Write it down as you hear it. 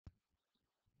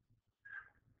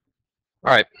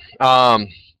All right. Um,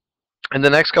 in the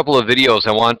next couple of videos,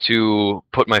 I want to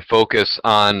put my focus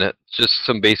on just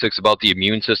some basics about the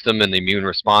immune system and the immune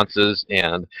responses,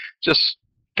 and just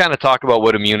kind of talk about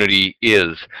what immunity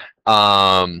is.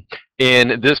 Um,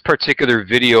 in this particular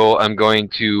video, I'm going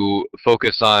to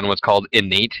focus on what's called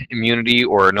innate immunity,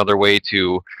 or another word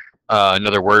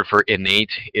for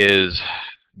innate is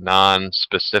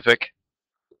non-specific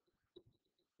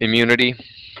immunity.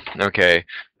 Okay,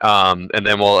 and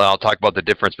then I'll talk about the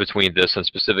difference between this and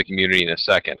specific immunity in a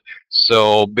second.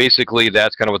 So basically,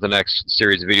 that's kind of what the next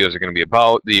series of videos are going to be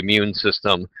about: the immune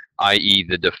system, i.e.,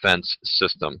 the defense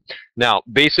system. Now,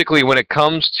 basically, when it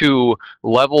comes to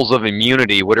levels of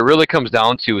immunity, what it really comes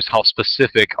down to is how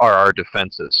specific are our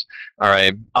defenses. All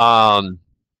right.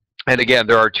 And again,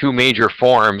 there are two major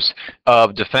forms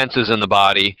of defenses in the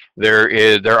body.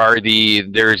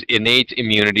 There's innate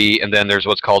immunity, and then there's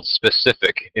what's called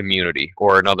specific immunity,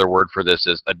 or another word for this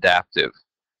is adaptive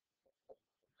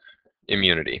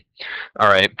immunity. All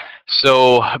right.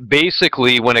 So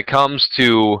basically, when it comes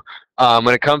to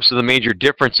the major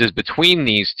differences between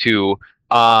these two,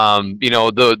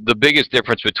 the biggest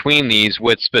difference between these,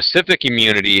 with specific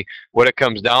immunity, what it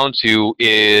comes down to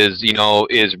is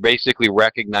basically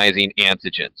recognizing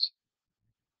antigens.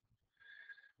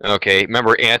 Okay,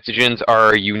 remember, antigens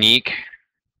are unique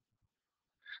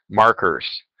markers.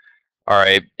 All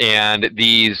right, and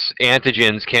these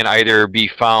antigens can either be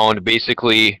found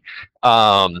basically,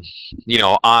 on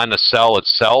a cell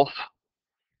itself,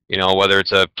 whether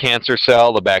it's a cancer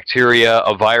cell, a bacteria,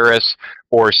 a virus,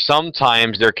 or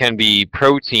sometimes there can be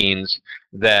proteins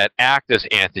that act as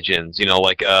antigens,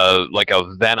 like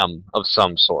a venom of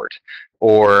some sort,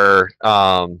 or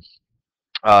venoms,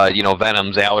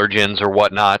 allergens, or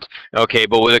whatnot. Okay,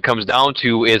 but what it comes down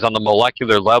to is, on the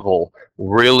molecular level,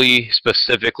 really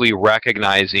specifically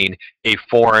recognizing a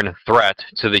foreign threat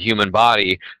to the human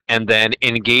body and then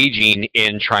engaging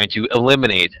in trying to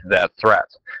eliminate that threat.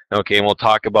 Okay, and we'll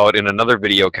talk about in another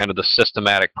video kind of the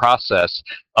systematic process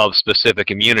of specific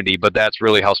immunity, but that's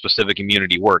really how specific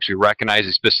immunity works. We recognize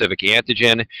a specific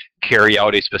antigen, carry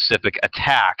out a specific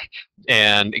attack,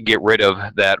 and get rid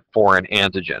of that foreign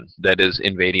antigen that is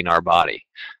invading our body.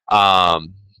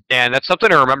 And that's something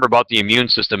to remember about the immune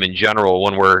system in general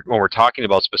when we're talking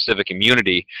about specific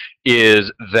immunity,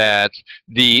 is that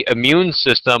the immune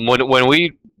system,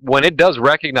 when it does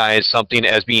recognize something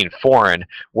as being foreign,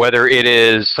 whether it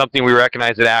is something we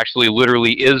recognize that actually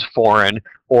literally is foreign,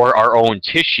 or our own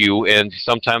tissue, and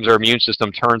sometimes our immune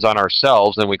system turns on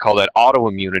ourselves, and we call that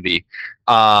autoimmunity.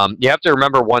 You have to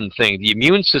remember one thing: the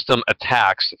immune system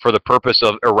attacks for the purpose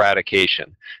of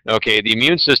eradication. Okay, the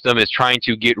immune system is trying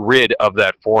to get rid of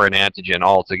that foreign antigen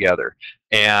altogether,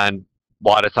 and a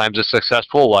lot of times it's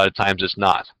successful, a lot of times it's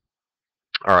not.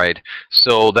 All right,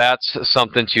 so that's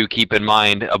something to keep in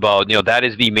mind about, that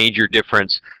is the major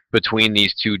difference between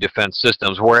these two defense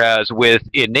systems. Whereas with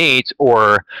innate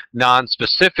or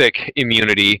non-specific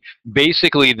immunity,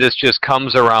 basically this just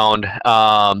comes around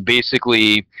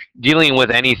basically dealing with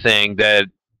anything that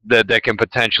can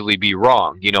potentially be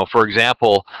wrong. For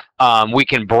example, we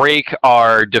can break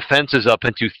our defenses up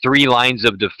into 3 lines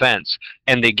of defense,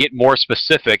 and they get more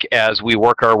specific as we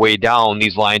work our way down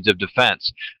these lines of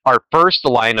defense. Our first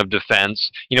line of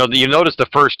defense, you notice the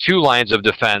first 2 lines of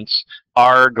defense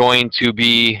are going to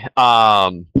be,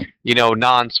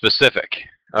 non-specific.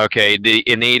 Okay, the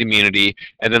innate immunity,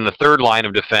 and then the third line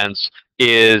of defense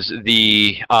is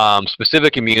the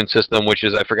specific immune system, which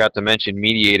is, I forgot to mention,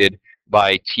 mediated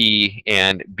by T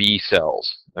and B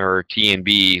cells, or T and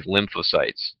B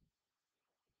lymphocytes.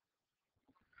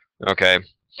 Okay.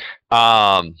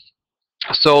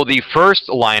 So the first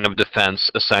line of defense,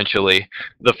 essentially,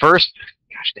 the first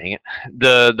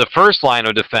line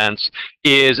of defense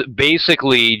is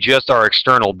basically just our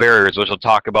external barriers, which we'll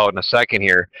talk about in a second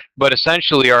here. But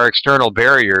essentially, our external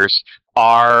barriers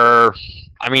are,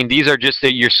 these are just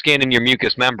your skin and your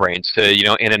mucous membranes,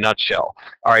 in a nutshell.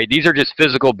 All right, these are just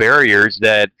physical barriers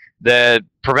that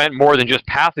prevent more than just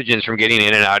pathogens from getting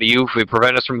in and out of you. They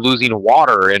prevent us from losing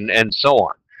water and so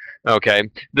on. Okay.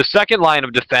 The second line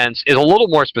of defense is a little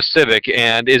more specific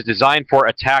and is designed for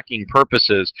attacking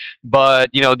purposes. But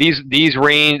these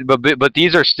range, but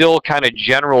these are still kind of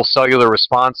general cellular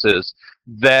responses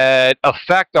that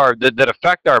affect our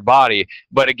body.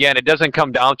 But again, it doesn't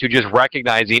come down to just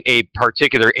recognizing a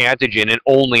particular antigen and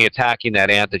only attacking that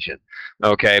antigen.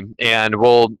 Okay, and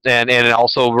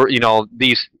also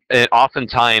these. And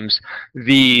oftentimes,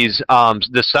 the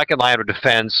second line of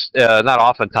defense, not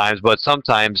oftentimes, but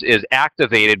sometimes, is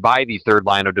activated by the third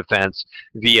line of defense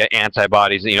via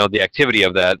antibodies. The activity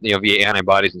of that, via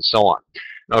antibodies and so on.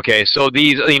 Okay, so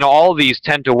these, all of these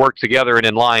tend to work together and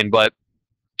in line, but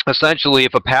essentially,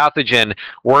 if a pathogen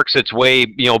works its way,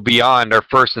 beyond our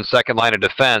first and second line of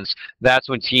defense, that's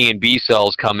when T and B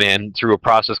cells come in through a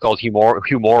process called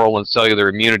humoral and cellular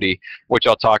immunity, which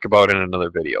I'll talk about in another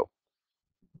video.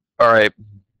 All right.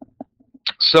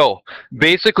 So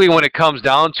basically, when it comes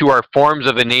down to our forms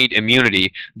of innate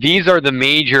immunity, these are the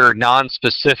major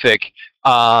non-specific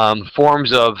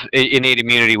forms of innate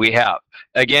immunity we have.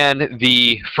 Again,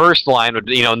 the first line,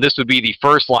 and this would be the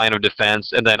first line of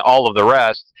defense, and then all of the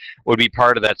rest would be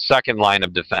part of that second line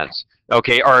of defense.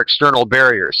 Okay, our external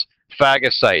barriers,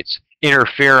 phagocytes,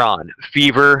 interferon,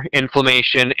 fever,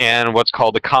 inflammation, and what's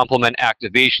called the complement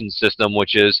activation system,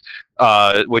 which is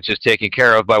taken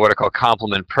care of by what are called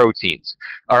complement proteins.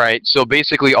 All right, so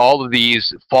basically all of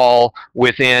these fall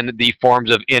within the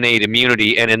forms of innate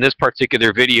immunity, and in this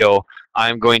particular video,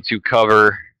 I'm going to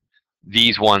cover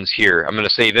these ones here. I'm going to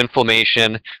save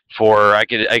inflammation for, I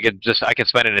could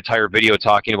spend an entire video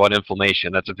talking about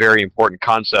inflammation. That's a very important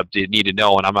concept you need to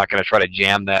know, and I'm not going to try to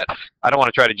jam that. I don't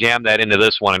want to try to jam that into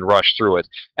this one and rush through it.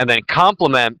 And then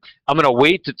complement, I'm going to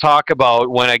wait to talk about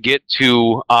when I get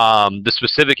to the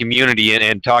specific immunity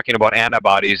and talking about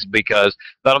antibodies, because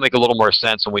that'll make a little more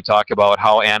sense when we talk about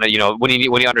how when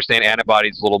you understand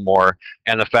antibodies a little more,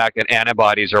 and the fact that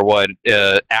antibodies are what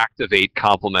activate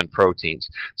complement proteins.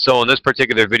 So in this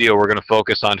particular video, we're going to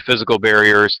focus on physical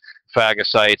barriers,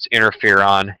 phagocytes,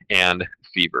 interferon, and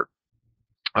fever.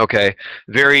 Okay,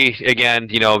 very, again,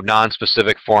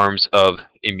 non-specific forms of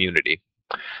immunity.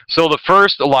 So the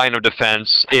first line of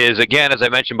defense is, again, as I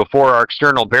mentioned before, our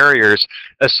external barriers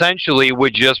essentially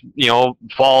would just,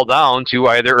 fall down to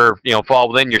either, or, fall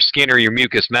within your skin or your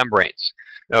mucous membranes.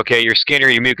 Okay, your skin or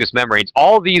your mucous membranes.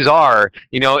 All these are,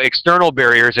 external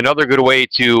barriers. Another good way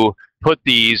to put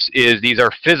these is these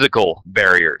are physical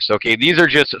barriers. Okay, these are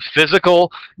just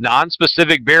physical,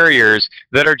 non-specific barriers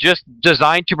that are just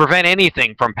designed to prevent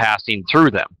anything from passing through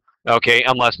them. Okay,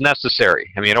 unless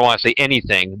necessary. I mean, I don't want to say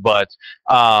anything, but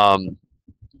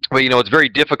it's very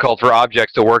difficult for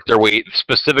objects to work their way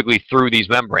specifically through these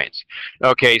membranes.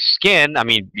 Okay, skin, I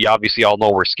mean, you obviously all know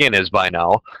where skin is by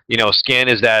now. Skin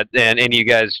is that, and you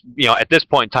guys, at this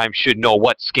point in time should know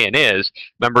what skin is.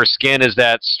 Remember, skin is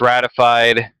that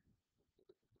stratified,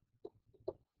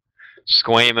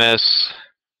 squamous,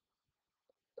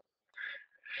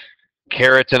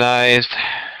 keratinized,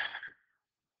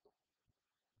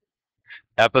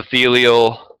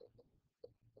 epithelial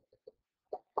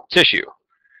tissue.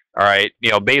 All right,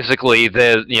 basically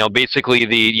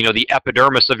the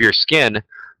epidermis of your skin.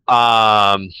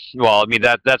 Well, I mean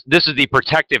this is the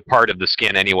protective part of the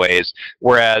skin, anyways.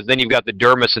 Whereas then you've got the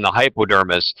dermis and the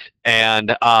hypodermis, and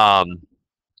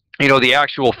the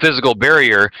actual physical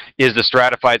barrier is the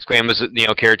stratified squamous,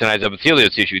 keratinized epithelial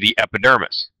tissue, the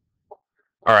epidermis.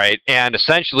 All right, and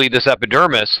essentially this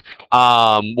epidermis,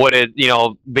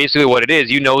 basically what it is,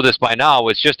 this by now,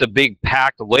 it's just a big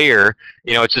packed layer,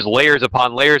 it's just layers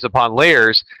upon layers upon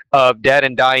layers of dead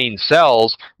and dying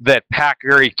cells that pack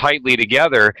very tightly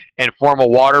together and form a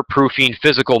waterproofing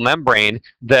physical membrane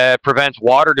that prevents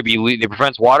water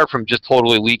from just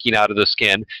totally leaking out of the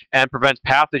skin and prevents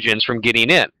pathogens from getting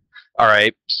in. All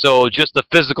right, so just the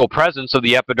physical presence of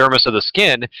the epidermis of the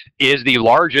skin is the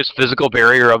largest physical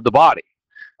barrier of the body.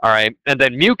 All right, and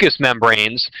then mucous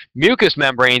membranes you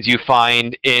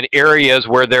find in areas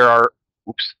where there are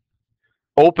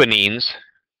openings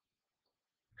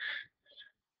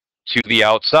to the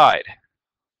outside.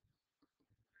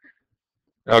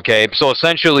 Okay, so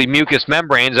essentially mucous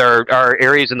membranes are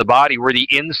areas in the body where the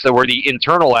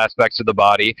internal aspects of the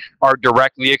body are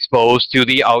directly exposed to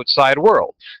the outside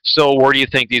world. So where do you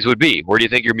think these would be? Where do you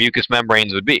think your mucous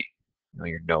membranes would be?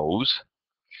 Your nose.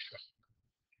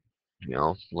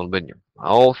 A little bit in your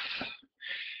mouth,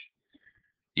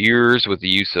 ears with the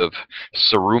use of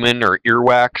cerumen or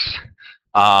earwax.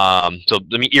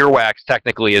 Earwax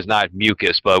technically is not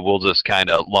mucus, but we'll just kind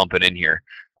of lump it in here.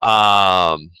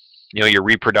 Your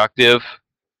reproductive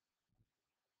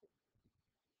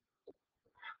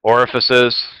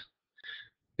orifices.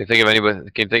 Can you think of anybody?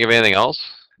 Can you think of anything else?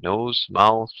 Nose,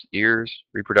 mouth, ears,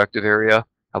 reproductive area.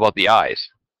 How about the eyes?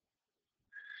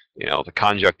 The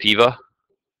conjunctiva.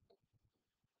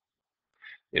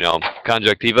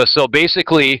 Conjunctiva. So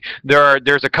basically,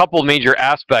 there's a couple major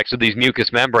aspects of these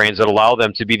mucous membranes that allow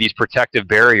them to be these protective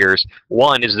barriers.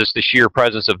 One is the sheer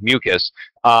presence of mucus,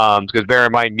 because bear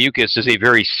in mind, mucus is a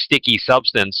very sticky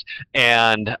substance,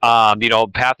 and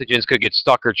pathogens could get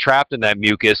stuck or trapped in that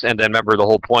mucus. And then remember, the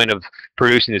whole point of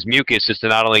producing this mucus is to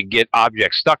not only get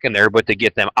objects stuck in there, but to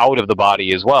get them out of the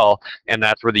body as well. And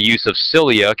that's where the use of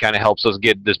cilia kind of helps us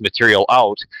get this material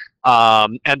out.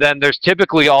 And then there's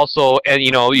typically also, and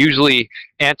usually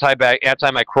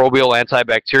antimicrobial,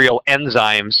 antibacterial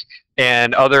enzymes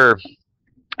and other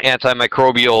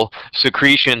antimicrobial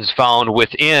secretions found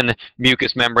within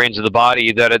mucous membranes of the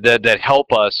body that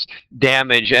help us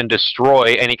damage and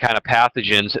destroy any kind of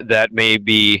pathogens that may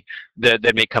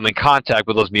come in contact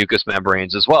with those mucous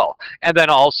membranes as well. And then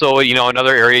also,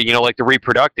 another area, like the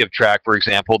reproductive tract, for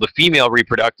example, the female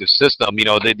reproductive system,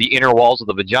 the inner walls of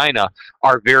the vagina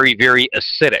are very, very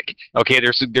acidic. Okay,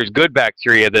 there's good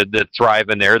bacteria that thrive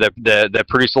in there that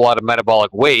produce a lot of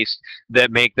metabolic waste that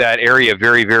make that area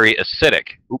very, very acidic.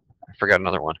 Oop, I forgot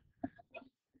another one.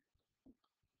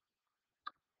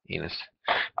 Penis.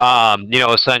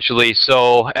 Essentially,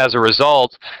 so as a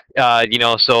result,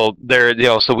 so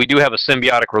we do have a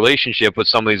symbiotic relationship with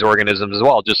some of these organisms as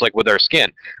well, just like with our skin.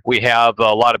 We have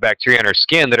a lot of bacteria in our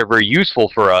skin that are very useful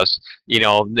for us,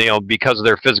 because of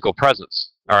their physical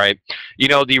presence. All right,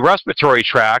 the respiratory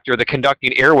tract or the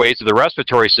conducting airways of the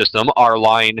respiratory system are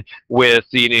lined with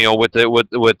with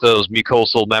those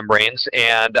mucosal membranes,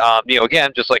 and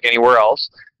again, just like anywhere else,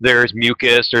 there's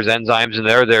mucus, there's enzymes in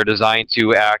there. They're designed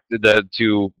to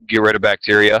to get rid of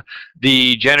bacteria.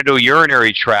 The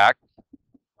genitourinary tract,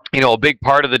 a big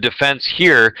part of the defense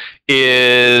here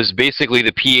is basically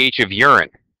the pH of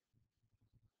urine.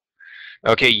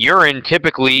 Okay, urine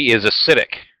typically is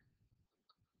acidic.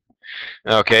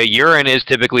 Okay, urine is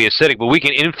typically acidic, but we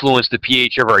can influence the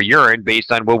pH of our urine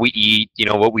based on what we eat,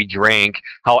 what we drink,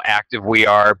 how active we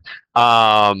are,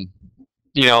 but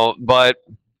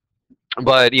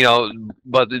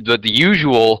the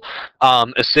usual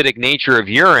acidic nature of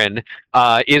urine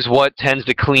is what tends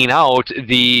to clean out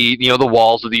the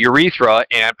walls of the urethra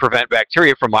and prevent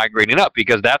bacteria from migrating up,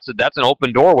 because that's an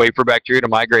open doorway for bacteria to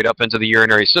migrate up into the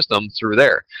urinary system through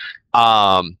there.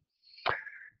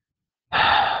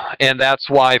 And that's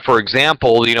why, for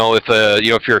example,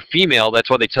 if you're a female, that's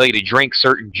why they tell you to drink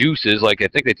certain juices. Like I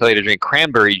think they tell you to drink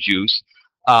cranberry juice.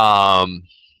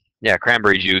 Yeah,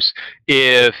 cranberry juice.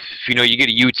 If you get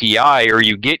a UTI or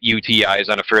you get UTIs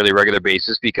on a fairly regular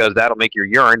basis, because that'll make your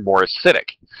urine more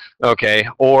acidic. Okay,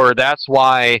 or that's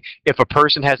why if a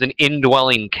person has an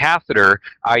indwelling catheter,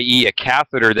 i.e. a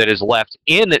catheter that is left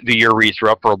in the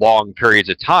urethra for long periods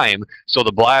of time, so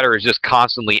the bladder is just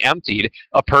constantly emptied,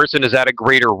 a person is at a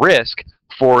greater risk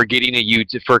for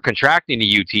contracting a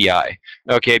UTI.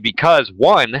 Okay, because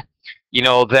one,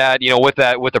 with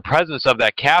the presence of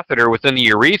that catheter within the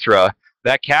urethra,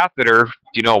 that catheter,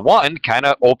 one kind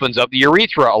of opens up the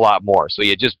urethra a lot more. So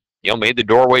you just made the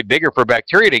doorway bigger for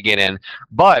bacteria to get in.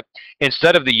 But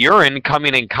instead of the urine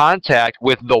coming in contact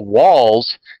with the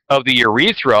walls of the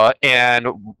urethra and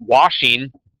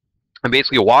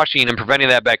basically washing and preventing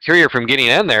that bacteria from getting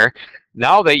in there,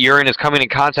 now that urine is coming in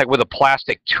contact with a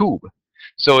plastic tube.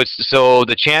 So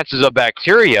the chances of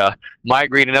bacteria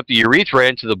migrating up the urethra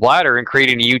into the bladder and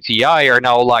creating a UTI are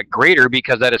now a lot greater,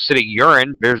 because that acidic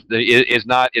urine is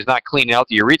not cleaning out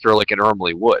the urethra like it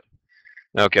normally would.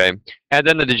 Okay, and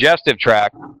then the digestive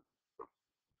tract.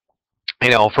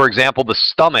 For example, the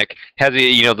stomach has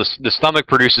the stomach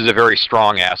produces a very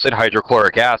strong acid,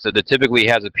 hydrochloric acid, that typically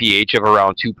has a pH of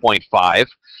around 2.5.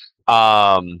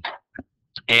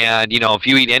 And if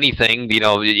you eat anything,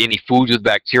 any foods with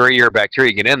bacteria or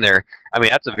bacteria get in there, I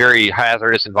mean, that's a very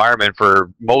hazardous environment for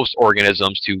most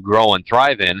organisms to grow and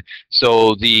thrive in.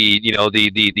 So the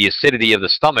acidity of the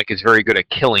stomach is very good at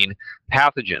killing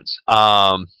pathogens.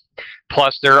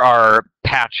 Plus, there are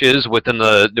patches within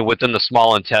the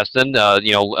small intestine,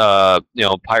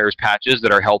 Peyer's patches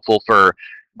that are helpful for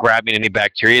grabbing any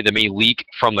bacteria that may leak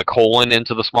from the colon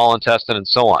into the small intestine, and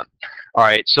so on. All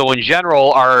right, so in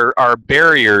general, our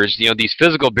barriers, these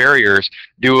physical barriers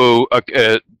do a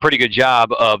pretty good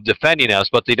job of defending us,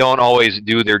 but they don't always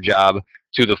do their job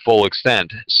to the full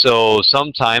extent. So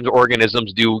sometimes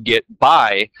organisms do get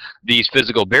by these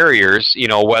physical barriers,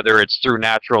 whether it's through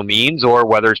natural means or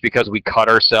whether it's because we cut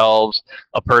ourselves.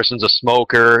 A person's a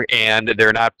smoker and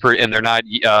they're not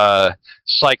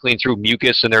cycling through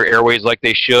mucus in their airways like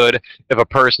they should. If a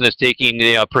person is taking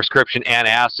prescription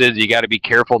antacids, you got to be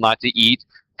careful not to eat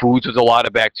foods with a lot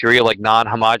of bacteria, like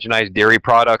non-homogenized dairy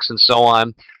products and so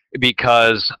on,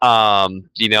 because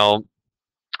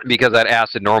because that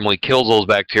acid normally kills those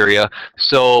bacteria.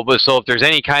 So if there's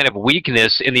any kind of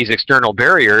weakness in these external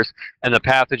barriers and the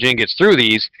pathogen gets through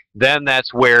these, then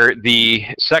that's where the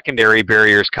secondary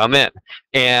barriers come in,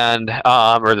 and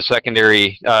or the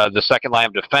second line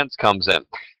of defense comes in.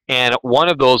 And one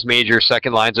of those major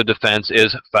second lines of defense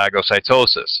is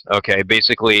phagocytosis. Okay,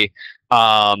 basically,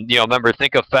 remember,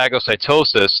 think of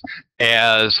phagocytosis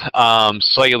as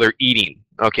cellular eating.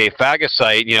 Okay,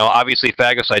 phagocyte, obviously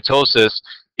phagocytosis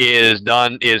is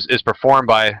performed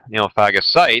by,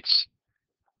 phagocytes.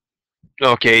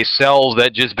 Okay, cells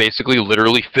that just basically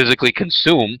literally physically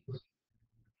consume,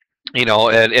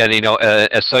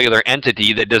 a cellular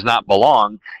entity that does not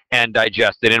belong, and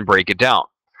digest it and break it down.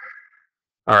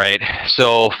 All right,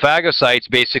 so phagocytes,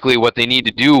 basically what they need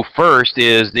to do first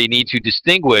is they need to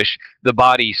distinguish the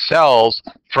body's cells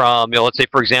from, let's say,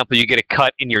 for example, you get a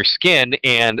cut in your skin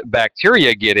and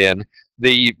bacteria get in.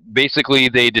 They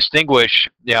distinguish,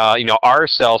 our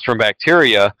cells from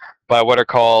bacteria by what are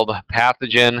called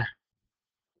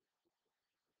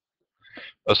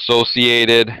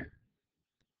pathogen-associated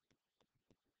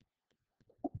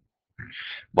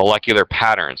molecular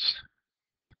patterns.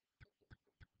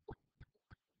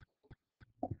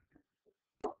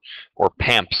 Or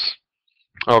PAMPs.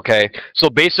 Okay, so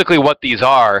basically what these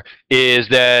are is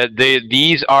that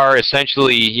these are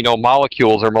essentially,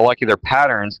 molecules or molecular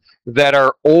patterns that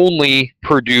are only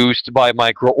produced by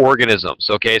microorganisms.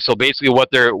 Okay, so basically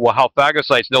how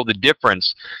phagocytes know the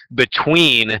difference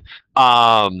between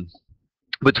a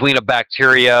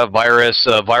bacteria, virus,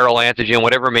 viral antigen,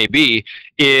 whatever it may be,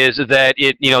 is that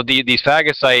these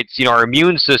phagocytes, our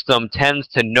immune system tends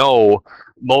to know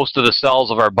most of the cells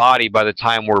of our body by the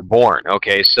time we're born.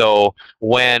 Okay, so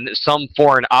when some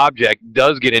foreign object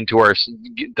does get into our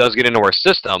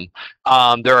system,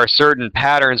 there are certain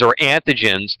patterns or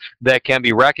antigens that can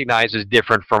be recognized as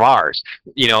different from ours.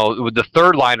 With the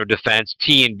third line of defense,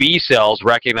 T and B cells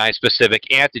recognize specific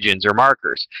antigens or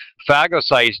markers.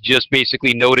 Phagocytes just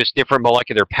basically notice different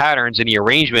molecular patterns in the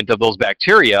arrangement of those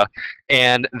bacteria,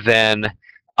 and then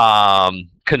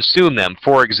consume them.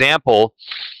 For example,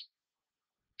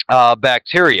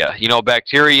 bacteria.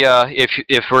 Bacteria,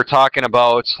 if we're talking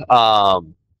about a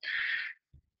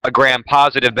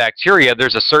gram-positive bacteria,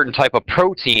 there's a certain type of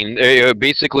protein.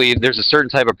 Basically, there's a certain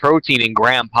type of protein in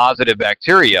gram-positive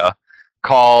bacteria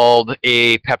called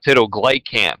a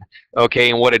peptidoglycan.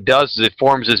 Okay, and what it does is it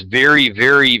forms this very,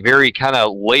 very, very kind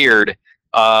of layered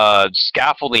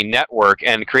scaffolding network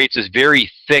and creates this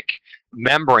very thick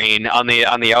membrane on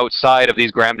the outside of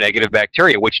these gram-negative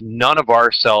bacteria, which none of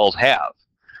our cells have.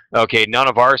 Okay, none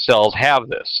of our cells have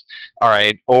this. All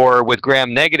right, or with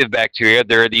gram-negative bacteria,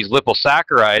 there are these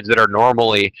liposaccharides that are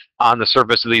normally on the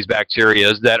surface of these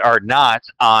bacteria that are not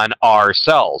on our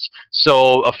cells.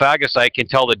 So a phagocyte can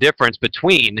tell the difference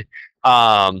between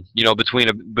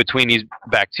between these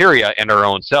bacteria and our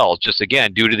own cells, just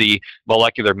again due to the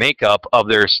molecular makeup of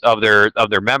their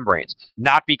membranes,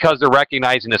 not because they're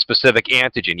recognizing a specific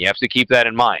antigen. You have to keep that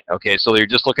in mind. Okay, so you're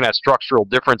just looking at structural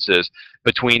differences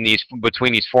between these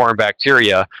foreign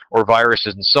bacteria or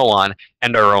viruses and so on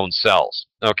and our own cells.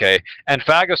 Okay, and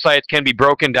phagocytes can be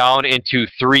broken down into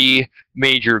three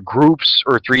major groups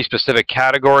or three specific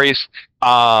categories.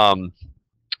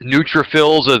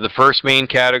 Neutrophils are the first main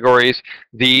categories.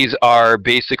 These are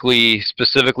basically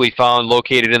specifically found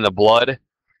located in the blood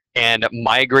and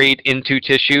migrate into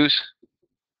tissues.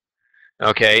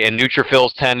 Okay, and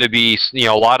neutrophils tend to be, a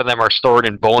lot of them are stored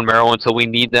in bone marrow until we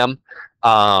need them.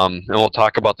 And we'll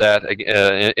talk about that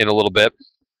in a little bit.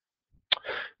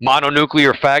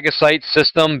 Mononuclear phagocyte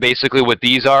system, basically what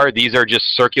these are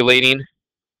just circulating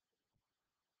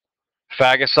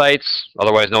phagocytes,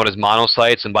 otherwise known as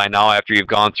monocytes. And by now, after you've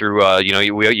gone through,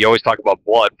 you always talk about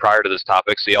blood prior to this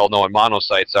topic, so you all know what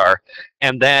monocytes are.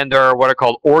 And then there are what are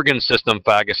called organ system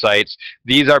phagocytes.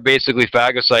 These are basically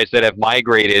phagocytes that have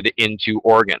migrated into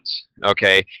organs,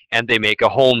 okay, and they make a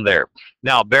home there.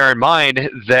 Now, bear in mind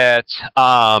that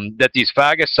that these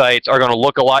phagocytes are going to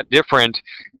look a lot different,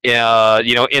 in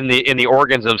the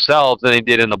organs themselves than they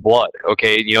did in the blood.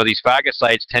 Okay, these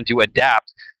phagocytes tend to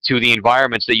adapt to the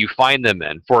environments that you find them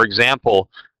in. For example,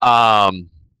 dendritic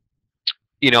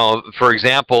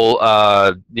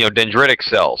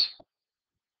cells.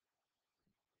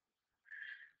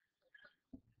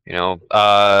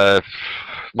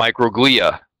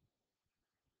 Microglia.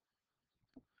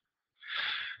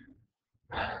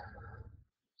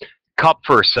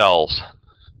 Kupffer cells.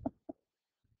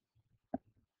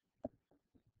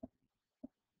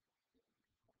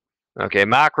 Okay,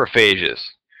 macrophages.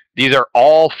 These are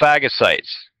all phagocytes.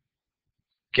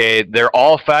 Okay, they're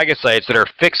all phagocytes that are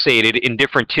fixated in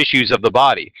different tissues of the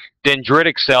body.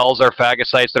 Dendritic cells are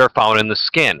phagocytes that are found in the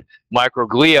skin.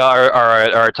 Microglia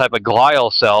are a type of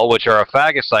glial cell, which are a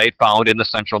phagocyte found in the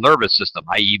central nervous system,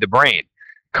 i.e. the brain.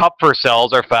 Kupffer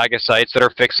cells are phagocytes that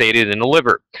are fixated in the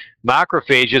liver.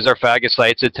 Macrophages are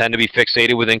phagocytes that tend to be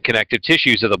fixated within connective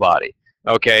tissues of the body.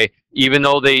 Okay, even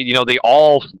though they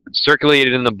all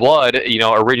circulated in the blood,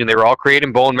 originally they were all created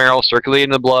in bone marrow, circulated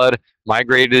in the blood,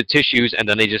 migrated to the tissues, and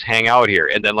then they just hang out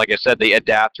here. And then, like I said, they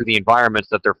adapt to the environments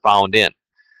that they're found in.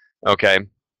 Okay,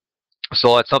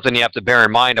 So that's something you have to bear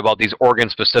in mind about these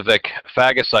organ-specific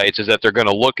phagocytes, is that they're going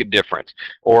to look different.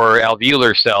 Or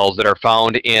alveolar cells that are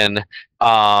found in,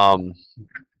 that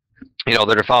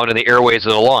are found in the airways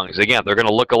of the lungs. Again, they're going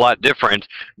to look a lot different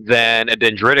than a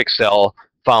dendritic cell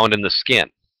found in the skin.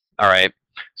 All right,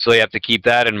 so you have to keep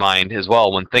that in mind as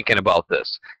well when thinking about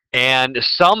this. And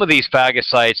some of these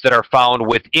phagocytes that are found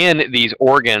within these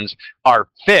organs are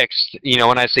fixed.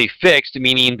 When I say fixed,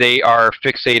 meaning they are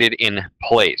fixated in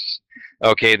place.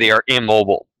 Okay, they are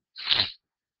immobile.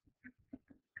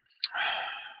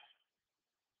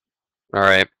 All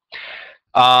right.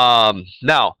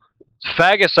 Now,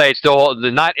 phagocytes, though,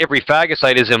 not every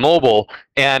phagocyte is immobile,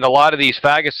 and a lot of these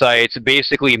phagocytes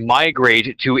basically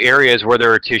migrate to areas where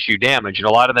there are tissue damage, and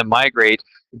a lot of them migrate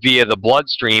via the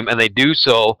bloodstream, and they do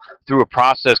so through a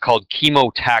process called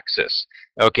chemotaxis.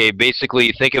 Okay,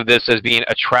 basically think of this as being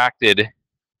attracted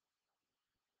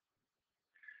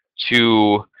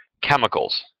to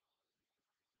chemicals.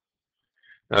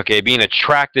 Okay, being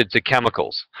attracted to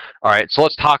chemicals. All right, so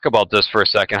let's talk about this for a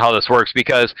second, how this works,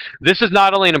 because this is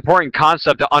not only an important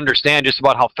concept to understand just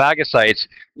about how phagocytes,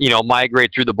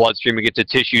 migrate through the bloodstream and get to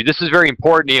tissue. This is very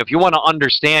important if you want to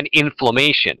understand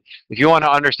inflammation, if you want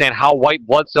to understand how white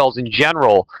blood cells in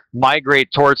general migrate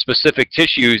towards specific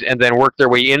tissues and then work their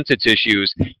way into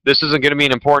tissues. This is going to be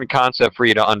an important concept for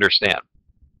you to understand.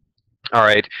 All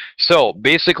right, so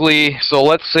basically,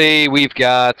 let's say we've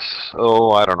got,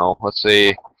 I don't know, let's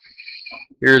say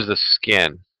here's the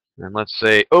skin, and let's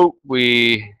say,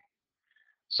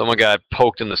 someone got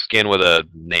poked in the skin with a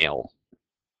nail,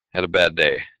 had a bad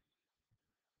day.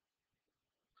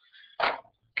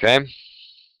 Okay,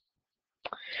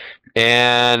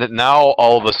 and now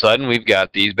all of a sudden we've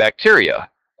got these bacteria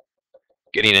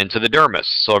getting into the dermis.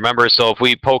 So remember, if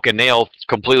we poke a nail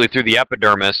completely through the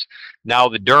epidermis, now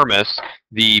the dermis,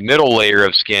 the middle layer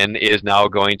of skin, is now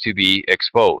going to be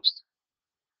exposed.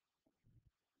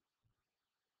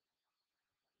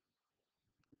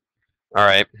 All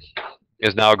right,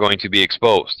 is now going to be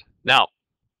exposed. Now,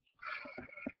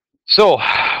 so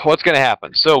what's going to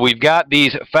happen? So we've got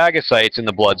these phagocytes in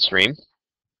the bloodstream.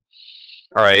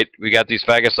 All right, we got these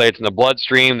phagocytes in the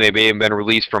bloodstream. They may have been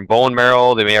released from bone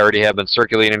marrow. They may already have been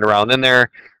circulating around in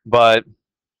there. But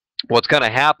what's going to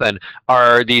happen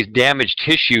are these damaged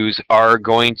tissues are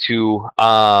going to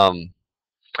are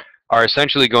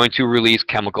essentially going to release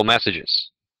chemical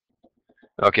messages.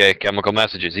 Okay, chemical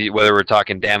messages. Whether we're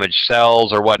talking damaged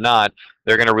cells or whatnot,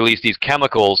 they're going to release these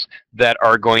chemicals that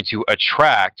are going to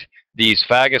attract these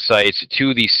phagocytes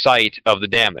to the site of the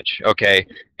damage. Okay,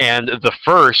 and the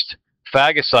first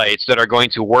phagocytes that are going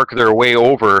to work their way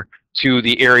over to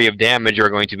the area of damage are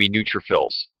going to be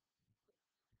neutrophils.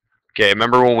 Okay,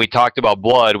 remember when we talked about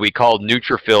blood, we called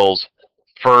neutrophils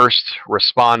first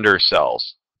responder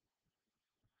cells.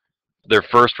 They're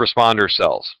first responder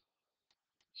cells.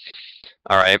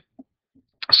 All right.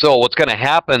 So what's going to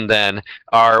happen then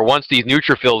are, once these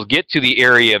neutrophils get to the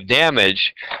area of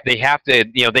damage, they have to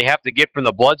get from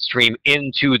the bloodstream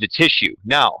into the tissue.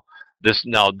 Now there's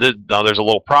a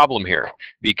little problem here,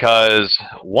 because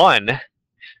one,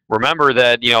 remember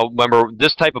that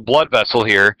this type of blood vessel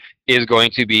here is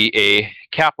going to be a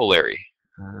capillary.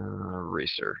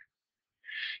 Eraser.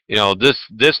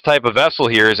 This type of vessel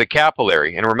here is a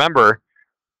capillary, and remember,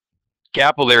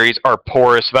 capillaries are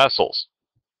porous vessels.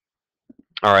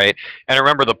 All right, and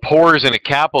remember, the pores in a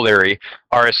capillary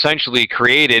are essentially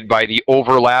created by the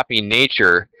overlapping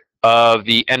nature of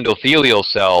the endothelial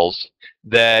cells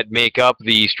that make up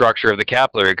the structure of the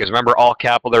capillary. Because remember, all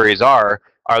capillaries are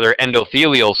their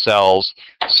endothelial cells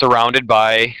surrounded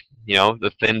by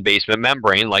the thin basement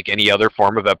membrane, like any other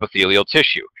form of epithelial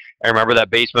tissue. And remember, that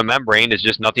basement membrane is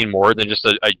just nothing more than just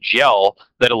a gel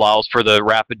that allows for the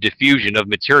rapid diffusion of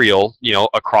material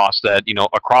across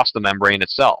the membrane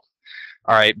itself.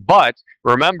 All right, but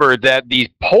remember that these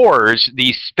pores,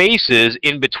 these spaces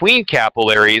in between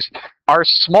capillaries, are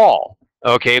small.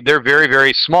 Okay, they're very,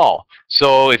 very small.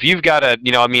 So if you've got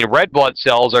red blood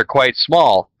cells are quite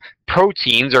small.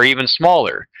 Proteins are even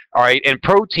smaller. All right, and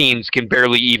proteins can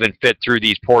barely even fit through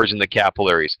these pores in the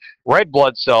capillaries. Red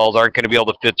blood cells aren't going to be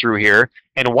able to fit through here,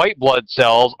 and white blood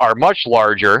cells are much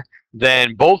larger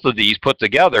than both of these put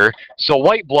together. So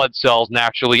white blood cells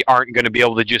naturally aren't going to be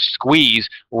able to just squeeze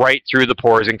right through the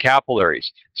pores and capillaries.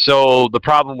 So the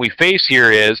problem we face here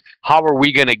is, how are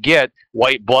we going to get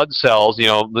white blood cells,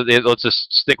 let's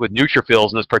just stick with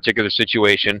neutrophils in this particular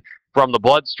situation, from the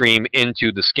bloodstream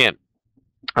into the skin?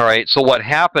 All right, so what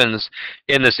happens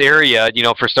in this area,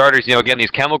 for starters, again,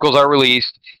 these chemicals are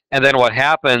released, and then what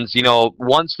happens,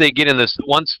 once they get in this,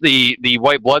 once the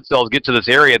white blood cells get to this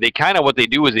area, what they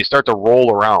do is they start to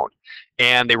roll around.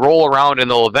 and they roll around, and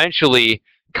they'll eventually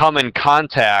come in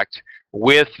contact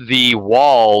with the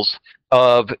walls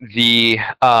of the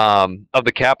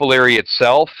capillary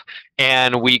itself,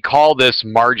 and we call this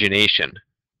margination.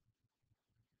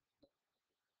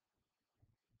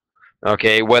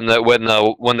 Okay, when the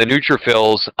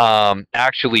neutrophils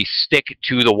actually stick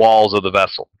to the walls of the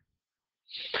vessel.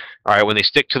 All right, when they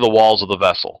stick to the walls of the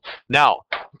vessel. Now,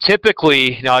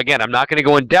 typically, again, I'm not going to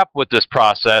go in depth with this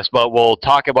process, but we'll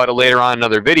talk about it later on in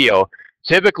another video.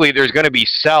 Typically, there's going to be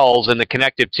cells in the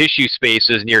connective tissue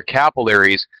spaces near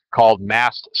capillaries called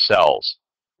mast cells.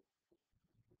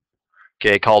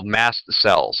 Okay, called mast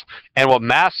cells. And what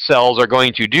mast cells are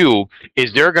going to do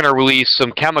is they're going to release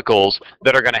some chemicals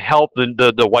that are going to help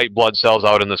the white blood cells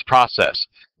out in this process.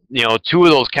 Two of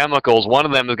those chemicals, one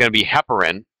of them is going to be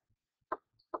heparin,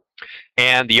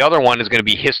 and the other one is going to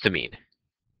be histamine.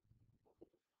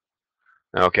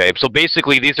 Okay, so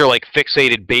basically these are like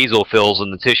fixated basophils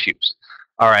in the tissues.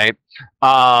 All right,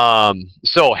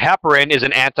 so heparin is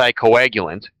an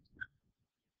anticoagulant.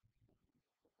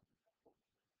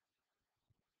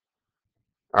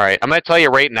 All right, I'm going to tell you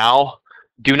right now,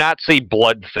 do not say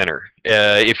blood thinner.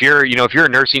 If you're a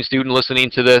nursing student listening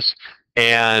to this,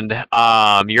 and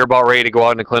you're about ready to go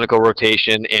out in a clinical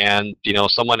rotation, and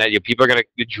people are going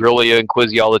to drill you and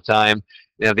quiz you all the time.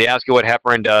 If they ask you what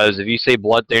heparin does, if you say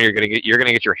blood thinner, you're going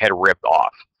to get your head ripped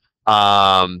off.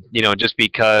 Just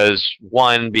because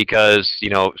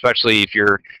especially if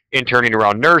you're interning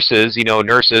around nurses,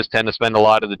 nurses tend to spend a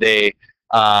lot of the day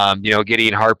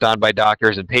getting harped on by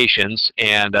doctors and patients,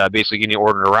 and basically getting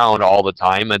ordered around all the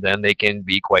time, and then they can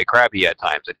be quite crabby at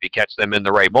times. If you catch them in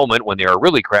the right moment when they are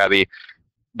really crabby,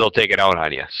 they'll take it out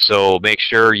on you. So make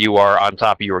sure you are on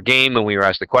top of your game, and when you're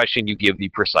asked the question, you give the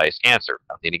precise answer.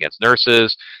 Nothing against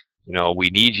nurses. We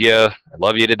need you. I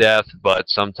love you to death, but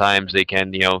sometimes they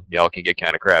can, y'all can get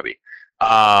kind of crabby.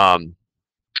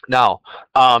 Now,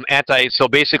 so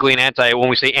basically when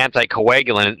we say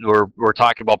anticoagulant, we're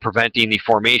talking about preventing the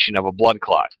formation of a blood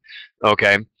clot.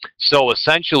 Okay, so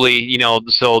essentially,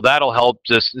 so that'll help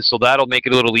so that'll make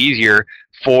it a little easier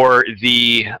for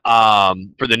the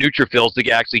neutrophils to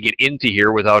actually get into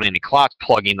here without any clots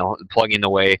plugging the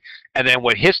way. And then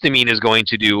what histamine is going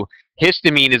to do,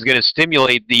 histamine is going to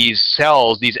stimulate these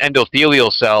cells, these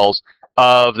endothelial cells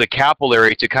of the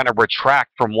capillary, to kind of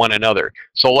retract from one another.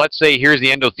 So let's say here's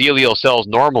the endothelial cells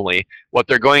normally. What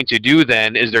they're going to do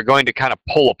then is they're going to kind of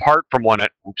pull apart from one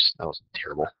another. Oops, that was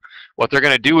terrible. What they're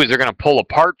going to do is they're going to pull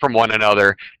apart from one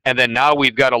another, and then now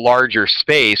we've got a larger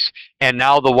space, and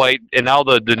now the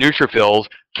neutrophils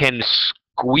can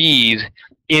squeeze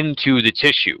into the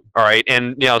tissue. All right,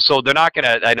 and so they're not going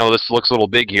to, I know this looks a little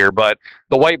big here, but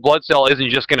the white blood cell isn't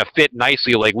just going to fit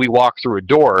nicely like we walk through a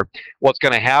door. What's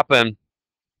going to happen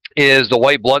is the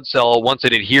white blood cell, once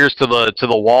it adheres to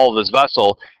the wall of this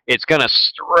vessel, it's going to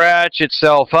stretch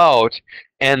itself out,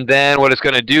 and then what it's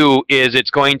going to do is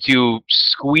it's going to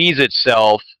squeeze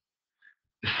itself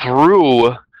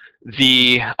through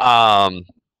the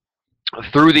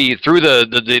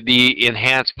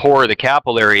enhanced pore of the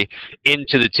capillary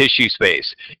into the tissue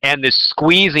space. And this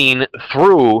squeezing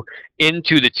through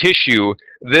into the tissue,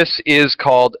 this is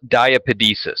called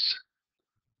diapedesis.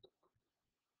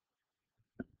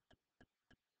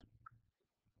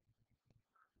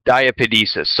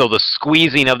 Diapedesis. So the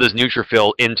squeezing of this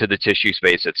neutrophil into the tissue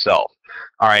space itself.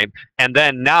 All right. And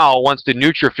then now, once the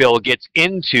neutrophil gets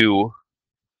into,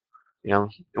 the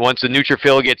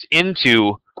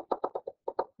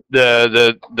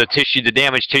tissue, the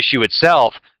damaged tissue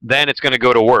itself, then it's going to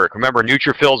go to work. Remember,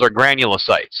 neutrophils are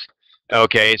granulocytes.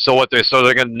 Okay, so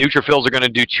neutrophils are going to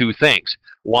do two things.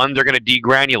 One, they're going to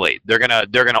degranulate. They're going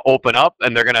to open up,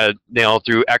 and they're going to,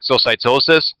 through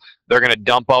exocytosis, they're going to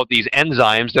dump out these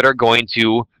enzymes that are going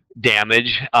to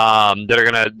damage,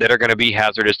 that are going to be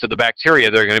hazardous to the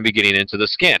bacteria. They're going to be getting into the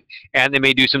skin, and they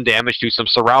may do some damage to some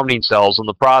surrounding cells in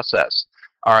the process.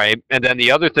 All right, and then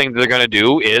the other thing they're going to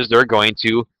do is they're going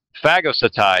to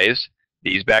phagocytize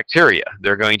these bacteria.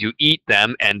 They're going to eat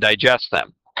them and digest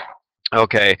them.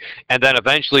 Okay, and then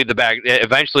eventually the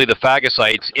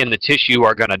phagocytes in the tissue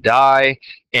are going to die,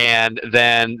 and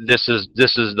then this is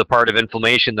the part of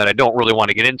inflammation that I don't really want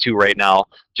to get into right now,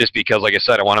 just because, like I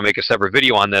said, I want to make a separate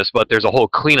video on this, but there's a whole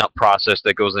cleanup process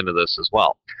that goes into this as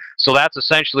well. So that's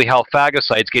essentially how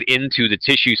phagocytes get into the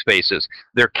tissue spaces.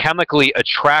 They're chemically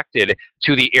attracted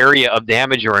to the area of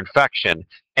damage or infection,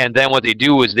 and then what they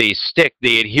do is they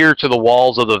adhere to the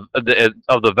walls of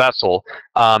the vessel,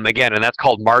 again, and that's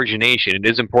called margination. It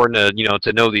is important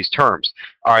to know these terms.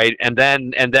 All right, and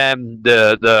then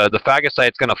the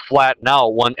phagocyte's going to flatten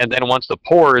out and then once the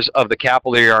pores of the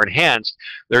capillary are enhanced,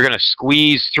 they're going to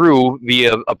squeeze squeeze through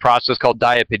via a process called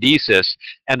diapedesis,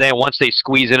 and then once they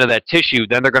squeeze into that tissue,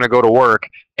 then they're going to go to work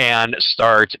and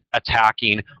start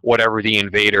attacking whatever the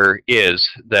invader is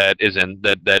that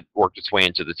worked its way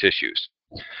into the tissues.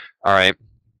 All right.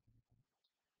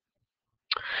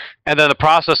 And then the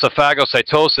process of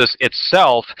phagocytosis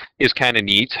itself is kind of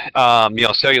neat,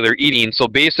 cellular eating. So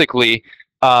basically,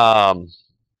 so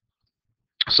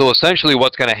essentially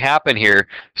what's going to happen here,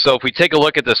 so if we take a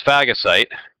look at this phagocyte,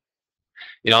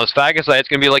 this phagocyte is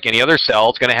going to be like any other cell.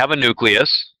 It's going to have a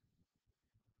nucleus.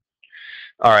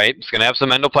 All right, it's going to have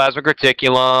some endoplasmic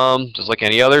reticulum, just like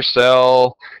any other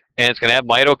cell, and it's going to have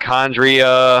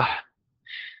mitochondria.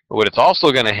 But what it's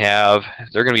also going to have is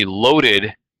they're going to be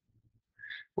loaded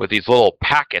with these little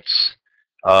packets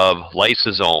of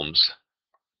lysosomes.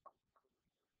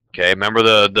 Okay, remember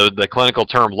the clinical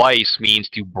term lyse means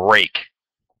to break.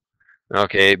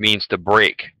 Okay, it means to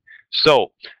break.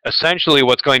 So essentially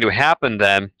what's going to happen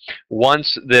then,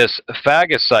 once this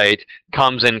phagocyte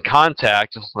comes in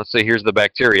contact, let's say here's the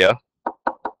bacteria,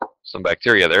 some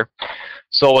bacteria there.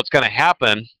 So what's going to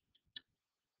happen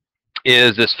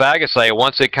is this phagocyte,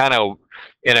 once it kind of,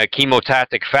 in a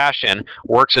chemotactic fashion,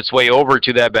 works its way over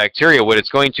to that bacteria, what it's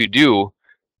going to do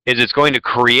is it's going to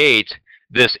create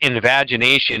this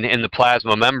invagination in the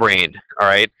plasma membrane, all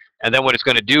right? And then what it's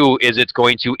going to do is it's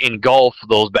going to engulf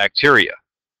those bacteria.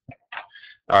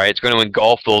 All right, it's going to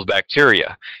engulf those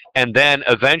bacteria. And then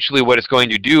eventually what it's going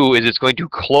to do is it's going to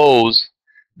close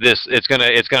this, it's going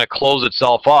to close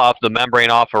itself off, the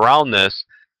membrane off around this,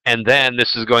 and then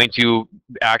this is going to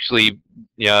actually,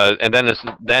 and then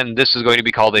this is going to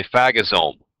be called a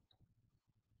phagosome.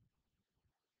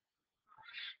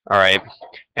 All right,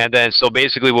 and then so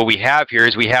basically what we have here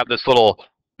is we have this little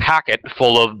packet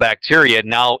full of bacteria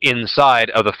now inside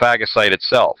of the phagocyte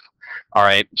itself. All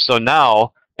right, so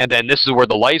now, and then this is where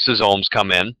the lysosomes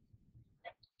come in.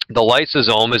 The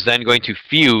lysosome is then going to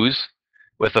fuse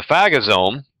with the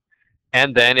phagosome,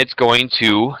 and then it's going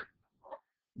to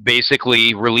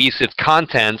basically release its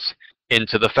contents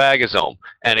into the phagosome.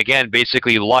 And again,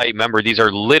 basically, remember, these are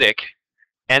lytic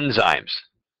enzymes.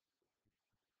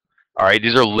 All right,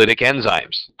 these are lytic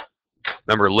enzymes.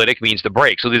 Remember, lytic means to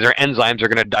break. So these are enzymes that are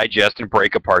going to digest and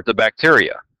break apart the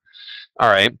bacteria. All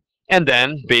right, and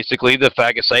then basically the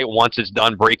phagocyte, once it's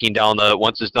done breaking down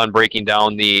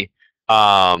the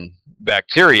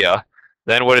bacteria,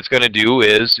 then what it's going to do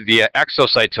is via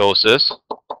exocytosis,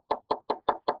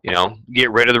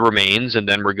 get rid of the remains, and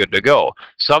then we're good to go.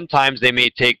 Sometimes they may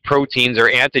take proteins or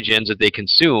antigens that they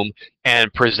consume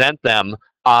and present them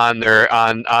on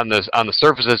the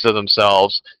surfaces of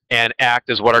themselves and act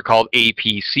as what are called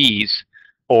APCs,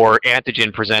 or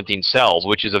antigen presenting cells,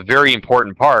 which is a very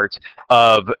important part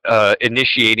of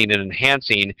initiating and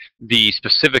enhancing the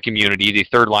specific immunity, the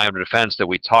third line of defense that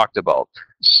we talked about.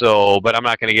 So, but I'm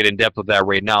not going to get in depth with that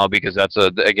right now because that's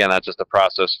just a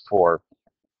process for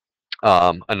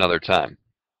another time,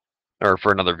 or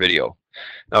for another video.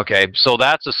 Okay, so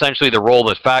that's essentially the role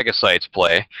that phagocytes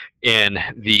play in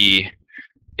the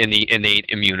innate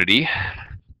immunity.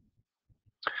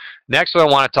 Next, what I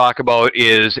want to talk about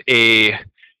is a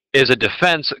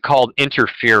defense called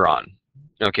interferon.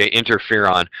 Okay,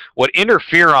 interferon. What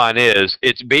interferon is,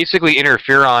 it's basically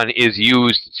interferon is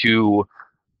used to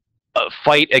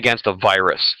fight against a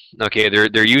virus. Okay,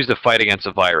 they're used to fight against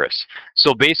a virus.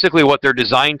 So basically, what they're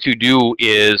designed to do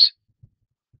is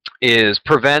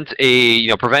prevent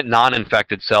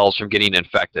non-infected cells from getting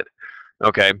infected.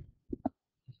 Okay,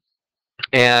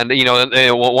 and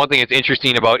one thing that's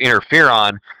interesting about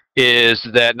interferon is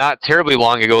that not terribly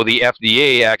long ago, the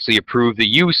FDA actually approved the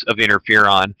use of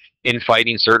interferon in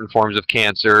fighting certain forms of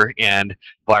cancer and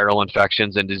viral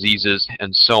infections and diseases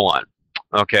and so on.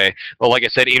 Okay, well, like I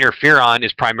said, interferon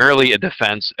is primarily a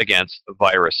defense against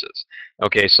viruses.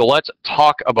 Okay, so let's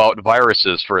talk about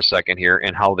viruses for a second here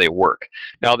and how they work.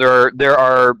 Now, there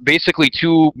are basically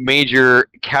two major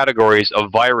categories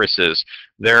of viruses.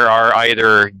 There are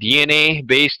either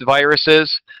DNA-based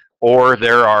viruses, or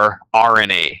there are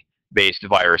RNA-based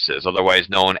viruses, otherwise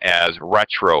known as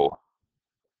retroviruses.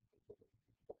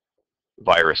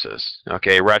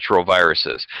 Okay,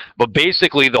 retroviruses. But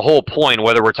basically, the whole point,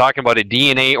 whether we're talking about a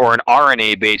DNA or an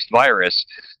RNA-based virus,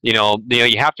 you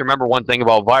have to remember one thing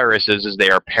about viruses is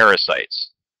they are parasites.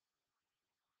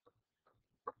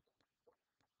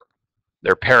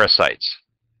 They're parasites.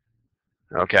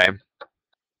 Okay.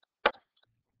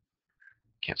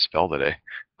 Can't spell today.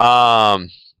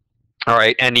 All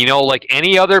right, and like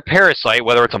any other parasite,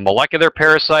 whether it's a molecular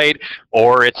parasite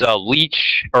or it's a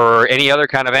leech or any other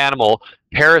kind of animal,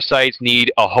 parasites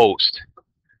need a host.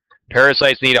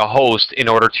 Parasites need a host in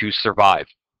order to survive.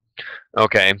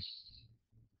 Okay.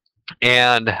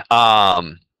 and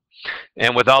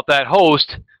without that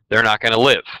host, they're not going to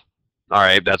live. All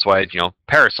right, that's why,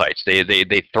 parasites,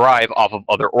 they thrive off of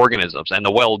other organisms and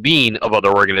the well-being of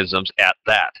other organisms at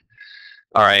that.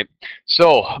 All right,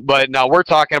 so, but now we're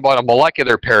talking about a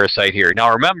molecular parasite here.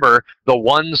 Now remember, the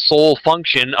one sole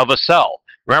function of a cell.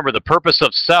 Remember, the purpose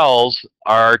of cells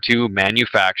are to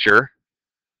manufacture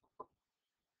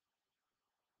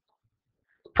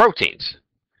proteins.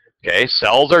 Okay,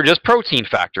 cells are just protein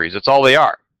factories. That's all they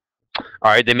are.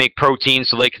 All right, they make proteins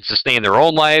so they can sustain their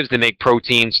own lives. They make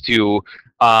proteins to,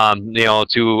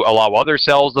 to allow other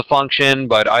cells to function.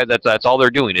 But that's all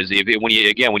they're doing. Is when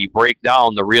you break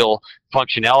down the real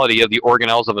functionality of the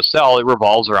organelles of a cell, it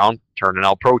revolves around turning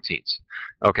out proteins.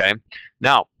 Okay,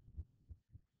 now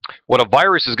what a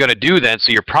virus is going to do then?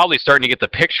 So you're probably starting to get the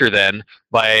picture then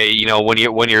by when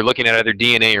you're looking at either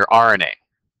DNA or RNA.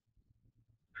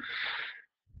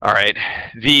 All right.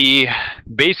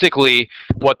 Basically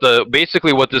what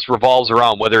this revolves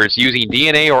around, whether it's using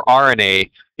DNA or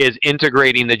RNA, is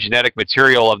integrating the genetic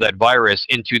material of that virus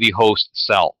into the host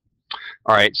cell.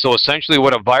 All right. So essentially,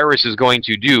 what a virus is going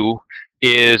to do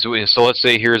is, so let's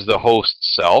say here's the host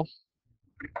cell,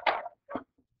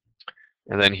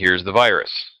 and then here's the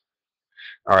virus.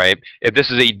 All right. If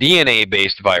this is a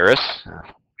DNA-based virus,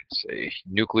 say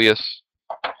nucleus.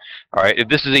 All right. If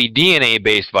this is a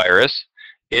DNA-based virus,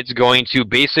 it's going to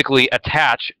basically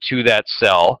attach to that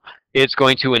cell. It's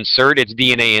going to insert its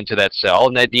DNA into that cell,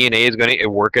 and that DNA is going to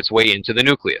work its way into the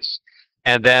nucleus.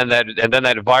 And then that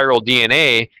viral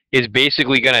DNA is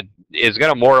basically going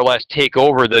to more or less take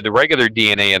over the regular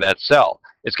DNA of that cell.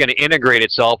 It's going to integrate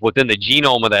itself within the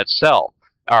genome of that cell.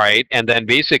 All right, and then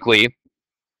basically,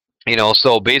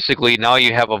 so basically now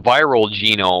you have a viral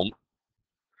genome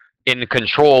in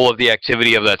control of the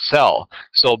activity of that cell.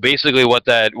 So basically, what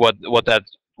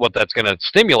that's going to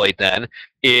stimulate then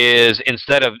is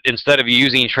instead of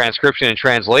using transcription and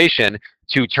translation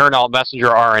to turn out messenger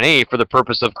RNA for the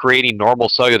purpose of creating normal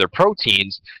cellular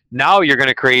proteins, now you're going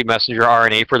to create messenger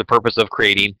RNA for the purpose of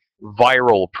creating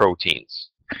viral proteins.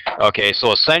 Okay,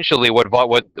 so essentially what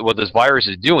this virus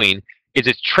is doing is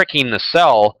it's tricking the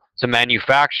cell to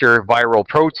manufacture viral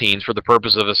proteins for the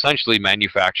purpose of essentially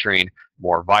manufacturing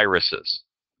more viruses.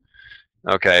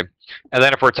 Okay, and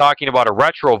then if we're talking about a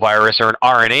retrovirus or an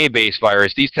RNA-based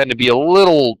virus, these tend to be a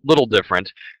little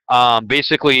different.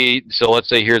 Basically, so let's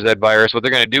say here's that virus. What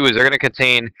they're going to do is they're going to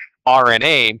contain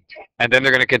RNA, and then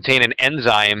they're going to contain an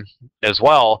enzyme as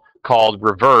well called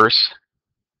reverse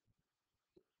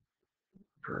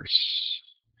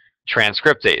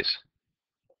transcriptase.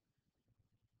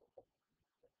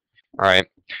 All right,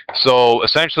 so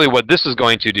essentially what this is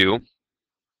going to do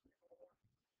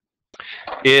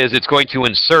is it's going to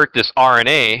insert this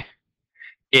RNA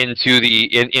into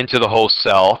the host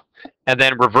cell, and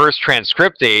then reverse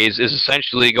transcriptase is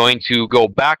essentially going to go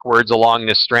backwards along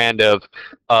this strand of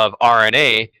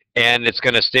RNA, and it's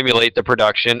going to stimulate the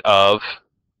production of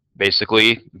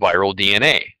basically viral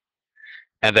DNA.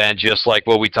 And then just like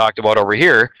what we talked about over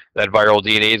here, that viral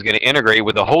DNA is going to integrate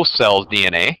with the host cell's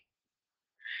DNA,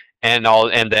 and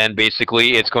then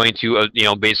basically it's going to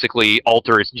basically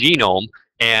alter its genome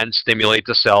and stimulate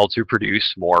the cell to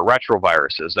produce more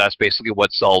retroviruses. That's basically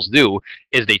what cells do,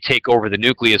 is they take over the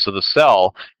nucleus of the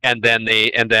cell, and then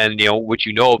which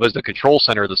you know of as the control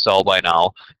center of the cell by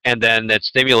now, and then that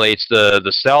stimulates the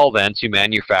cell then to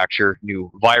manufacture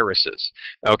new viruses.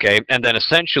 Okay, and then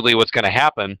essentially what's going to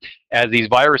happen as these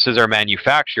viruses are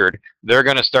manufactured, they're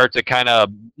going to start to kind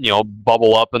of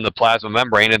bubble up in the plasma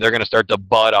membrane, and they're going to start to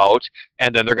bud out,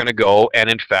 and then they're going to go and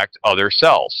infect other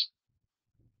cells.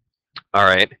 All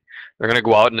right, they're going to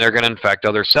go out and they're going to infect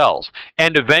other cells.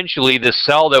 And eventually, this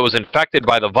cell that was infected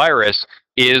by the virus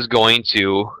is going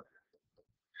to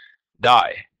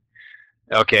die.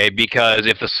 Okay, because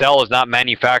if the cell is not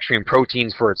manufacturing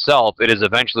proteins for itself, it is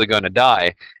eventually going to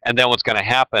die. And then what's going to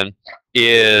happen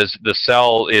is the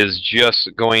cell is just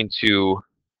going to,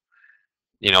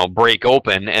 break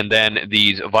open, and then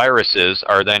these viruses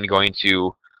are then going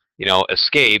to,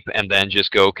 escape and then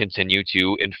just go continue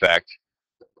to infect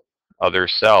other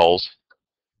cells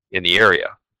in the area.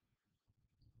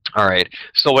 All right,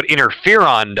 so what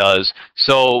interferon does,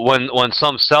 so when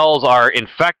some cells are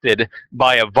infected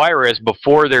by a virus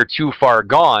before they're too far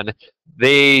gone,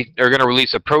 they are going to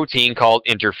release a protein called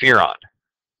interferon.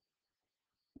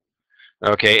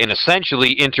 Okay, and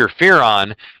essentially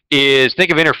interferon is,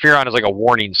 think of interferon as like a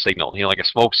warning signal, like a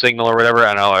smoke signal or whatever,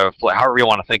 I don't know, however you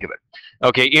want to think of it.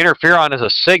 Okay, interferon is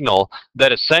a signal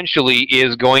that essentially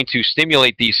is going to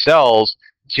stimulate these cells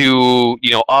to,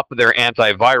 up their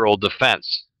antiviral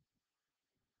defense.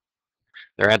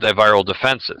 their antiviral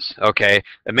defenses. Okay,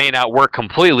 it may not work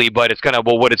completely, but it's gonna.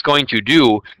 Well, what it's going to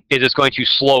do is it's going to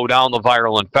slow down the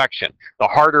viral infection. The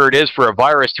harder it is for a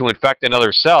virus to infect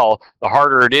another cell, the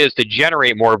harder it is to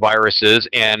generate more viruses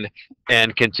and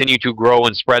continue to grow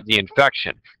and spread the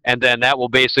infection. And then that will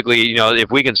basically, if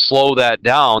we can slow that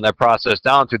down, that process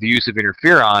down through the use of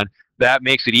interferon, that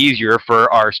makes it easier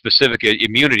for our specific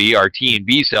immunity, our T and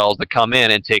B cells, to come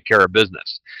in and take care of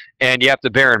business. And you have to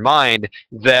bear in mind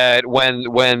that when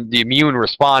the immune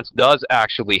response does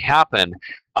actually happen,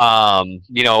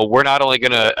 we're not only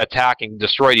going to attack and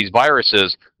destroy these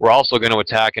viruses, we're also going to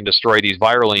attack and destroy these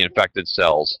virally infected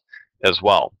cells as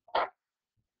well.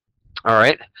 All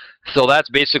right, so that's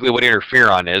basically what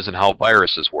interferon is and how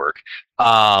viruses work.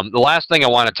 The last thing I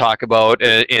want to talk about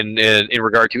in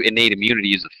regard to innate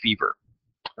immunity is a fever.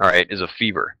 All right, is a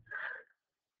fever.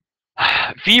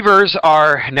 Fevers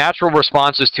are natural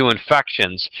responses to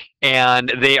infections,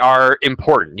 and they are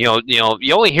important. You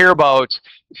only hear about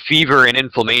fever and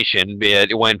inflammation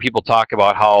when people talk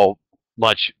about how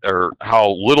much or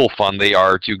how little fun they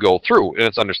are to go through. And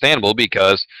it's understandable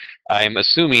because I'm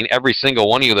assuming every single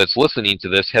one of you that's listening to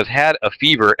this has had a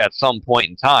fever at some point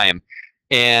in time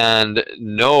and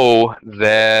know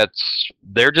that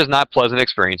they're just not pleasant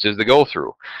experiences to go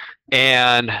through.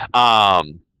 And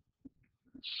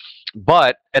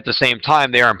but at the same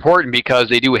time, they are important because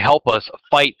they do help us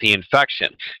fight the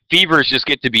infection. Fevers just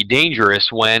get to be dangerous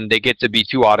when they get to be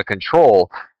too out of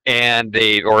control and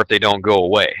or if they don't go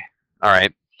away. All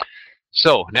right.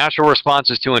 So natural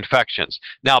responses to infections.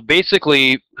 Now,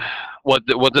 basically, what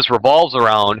this revolves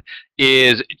around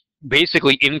is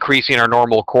basically increasing our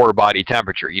normal core body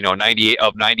temperature.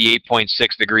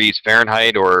 98.6 degrees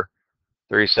Fahrenheit or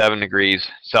 37 degrees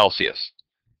Celsius.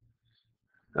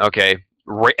 Okay.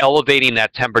 Elevating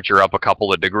that temperature up a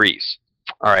couple of degrees.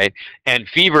 All right. And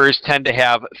fevers tend to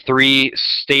have 3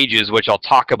 stages, which I'll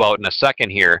talk about in a second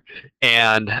here.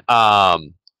 And,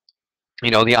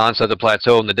 the onset, the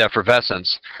plateau, and the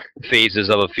defervescence phases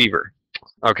of a fever.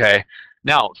 Okay.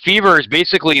 Now, fevers,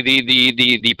 basically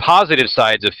the positive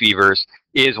sides of fevers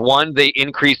is, one, they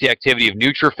increase the activity of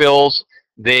neutrophils.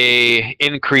 They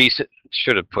increase,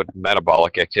 should have put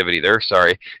metabolic activity there,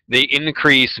 sorry. They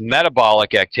increase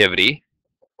metabolic activity.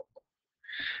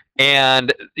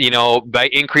 And, by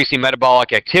increasing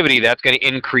metabolic activity, that's going to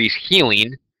increase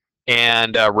healing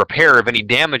and repair of any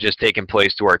damage that's taken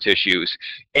place to our tissues.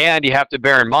 And you have to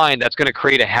bear in mind that's going to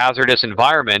create a hazardous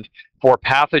environment for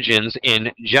pathogens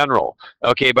in general.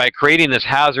 Okay, by creating this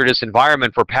hazardous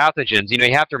environment for pathogens, you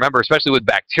have to remember, especially with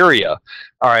bacteria,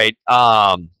 all right,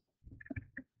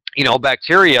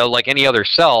 bacteria, like any other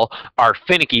cell, are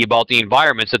finicky about the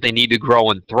environments that they need to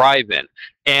grow and thrive in.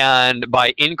 And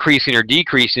by increasing or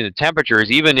decreasing the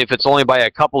temperatures, even if it's only by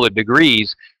a couple of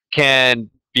degrees, can,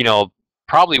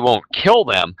 probably won't kill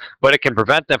them, but it can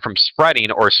prevent them from spreading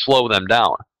or slow them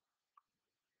down.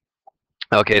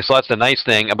 Okay, so that's the nice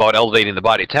thing about elevating the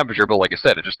body temperature, but like I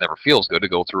said, it just never feels good to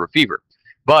go through a fever.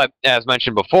 But as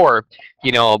mentioned before,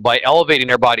 by elevating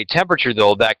their body temperature,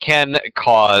 though, that can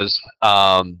cause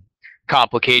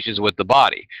complications with the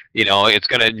body. It's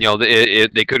going to,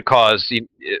 they could cause,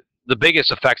 the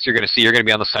biggest effects you're going to see are going to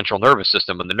be on the central nervous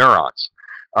system and the neurons.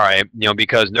 All right,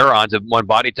 because neurons, when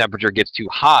body temperature gets too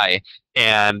high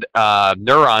and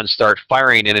neurons start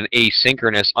firing in an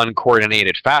asynchronous,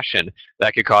 uncoordinated fashion,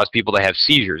 that could cause people to have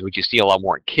seizures, which you see a lot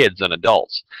more in kids than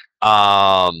adults.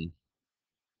 And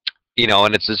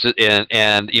it's just,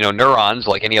 neurons,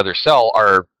 like any other cell,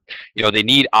 are, they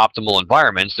need optimal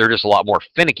environments. They're just a lot more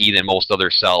finicky than most other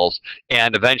cells,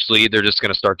 and eventually they're just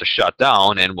going to start to shut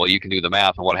down. And well, you can do the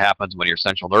math on what happens when your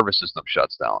central nervous system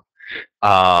shuts down.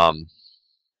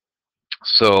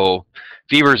 So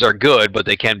fevers are good, but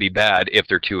they can be bad if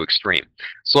they're too extreme.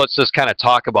 So let's just kind of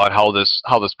talk about how this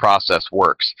process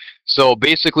works. So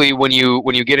basically, when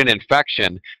you get an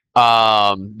infection,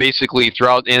 basically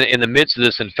throughout in the midst of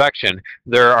this infection,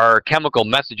 there are chemical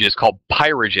messages called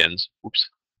pyrogens. Oops.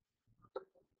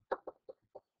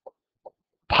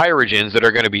 Pyrogens that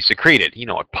are going to be secreted. You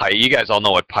guys all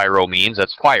know what pyro means.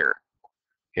 That's fire.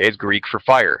 Okay, it's Greek for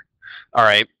fire. All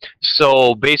right,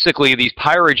 so basically these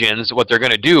pyrogens, what they're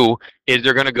going to do is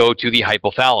they're going to go to the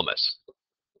hypothalamus.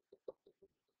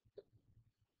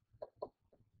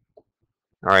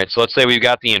 All right, so let's say we've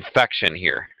got the infection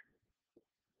here.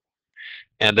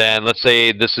 And then let's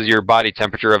say this is your body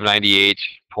temperature of 98.6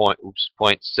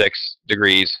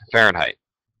 degrees Fahrenheit.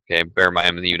 Okay, bear in mind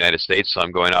I'm in the United States, so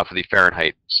I'm going off of the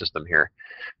Fahrenheit system here.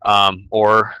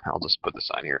 Or I'll just put this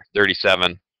on here,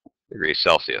 37 degrees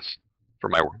Celsius. For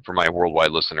my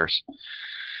worldwide listeners.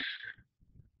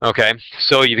 Okay,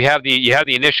 so you have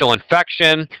the initial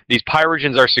infection. These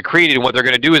pyrogens are secreted, and what they're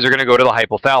going to do is they're going to go to the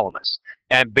hypothalamus.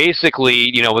 And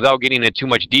basically, without getting into too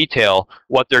much detail,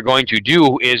 what they're going to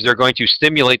do is they're going to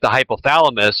stimulate the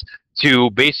hypothalamus to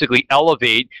basically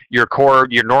elevate your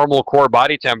normal core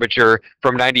body temperature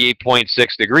from 98.6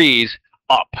 degrees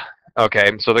up.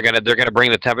 Okay, so they're gonna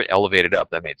bring the temperature elevated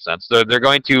up. That made sense. It's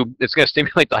going to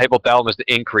stimulate the hypothalamus to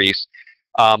increase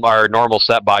our normal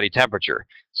set body temperature.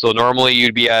 So normally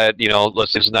you'd be at,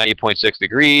 let's say it's 90.6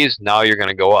 degrees. Now you're going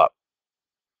to go up.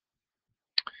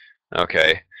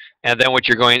 Okay. And then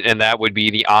and that would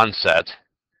be the onset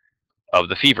of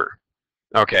the fever.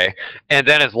 Okay. And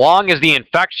then as long as the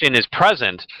infection is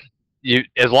present, these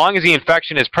pyrogens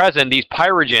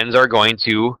are going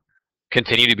to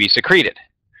continue to be secreted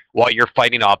while you're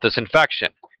fighting off this infection,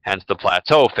 hence the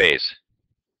plateau phase.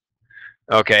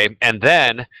 Okay. And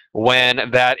then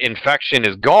when that infection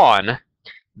is gone,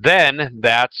 then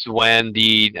that's when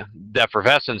the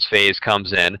effervescence phase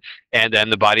comes in, and then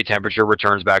the body temperature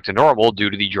returns back to normal due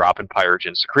to the drop in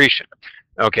pyrogen secretion.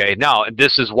 Okay, now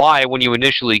this is why when you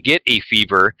initially get a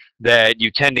fever that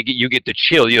you get the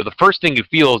chill. The first thing you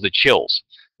feel is the chills.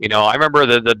 I remember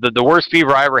the worst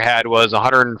fever I ever had was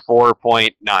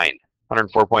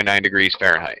 104.9 degrees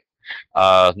Fahrenheit.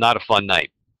 Not a fun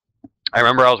night. I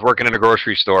remember I was working in a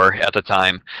grocery store at the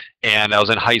time, and I was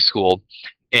in high school.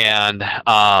 And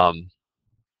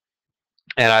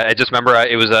I just remember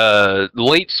it was a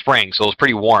late spring, so it was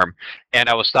pretty warm. And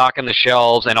I was stocking the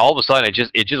shelves, and all of a sudden,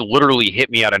 it just literally hit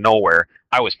me out of nowhere.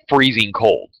 I was freezing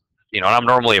cold. And I'm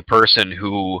normally a person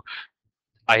who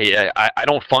I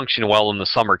don't function well in the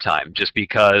summertime, just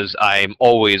because I'm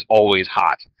always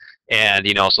hot. And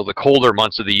so the colder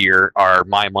months of the year are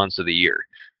my months of the year.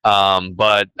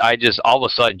 But I just all of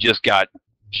a sudden just got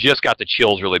the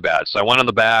chills really bad. So I went on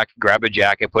the back, grabbed a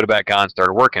jacket, put it back on,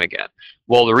 started working again.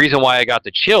 Well, the reason why I got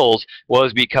the chills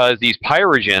was because these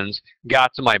pyrogens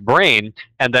got to my brain,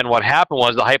 and then what happened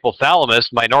was the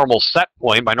hypothalamus, my normal set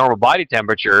point, my normal body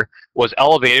temperature, was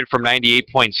elevated from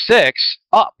 98.6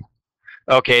 up.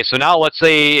 Okay, so now let's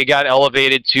say it got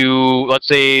elevated to, let's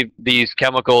say these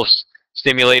chemicals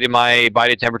stimulated my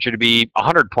body temperature to be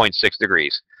 100.6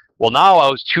 degrees. Well, now I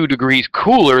was 2 degrees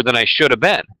cooler than I should have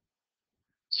been.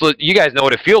 So you guys know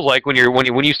what it feels like when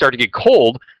you start to get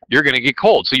cold. You're going to get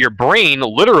cold. So your brain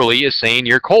literally is saying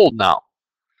you're cold now.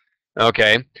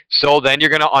 Okay. So then you're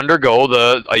going to undergo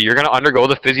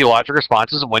the physiologic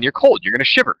responses of when you're cold. You're going to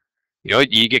shiver.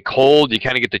 You get cold. You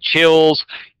kind of get the chills,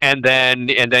 and then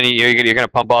you're going to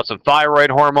pump out some thyroid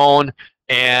hormone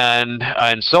and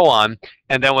so on.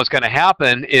 And then what's going to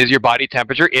happen is your body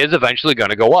temperature is eventually going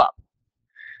to go up.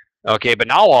 Okay. But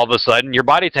now all of a sudden your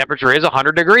body temperature is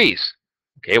 100 degrees.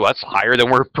 Okay, well, that's higher than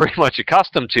we're pretty much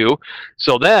accustomed to.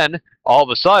 So then, all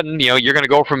of a sudden, you're going to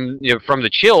go from the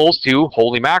chills to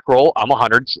holy mackerel, I'm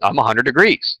 100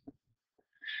 degrees.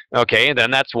 Okay, and then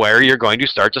that's where you're going to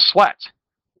start to sweat.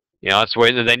 That's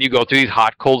where then you go through these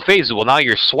hot, cold phases. Well, now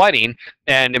you're sweating,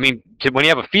 and I mean, when you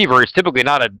have a fever, it's typically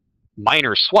not a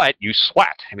minor sweat. You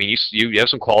sweat. I mean, you have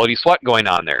some quality sweat going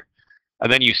on there.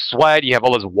 And then you sweat, you have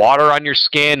all this water on your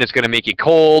skin, it's going to make you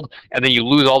cold, and then you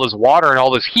lose all this water and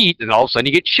all this heat, and all of a sudden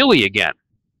you get chilly again.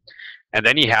 And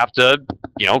then you have to,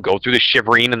 go through the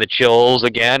shivering and the chills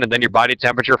again, and then your body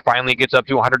temperature finally gets up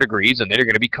to 100 degrees, and then you're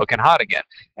going to be cooking hot again.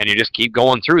 And you just keep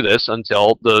going through this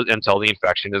until the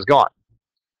infection is gone.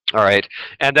 All right.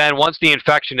 And then once the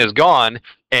infection is gone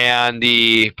and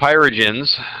the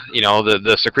pyrogens,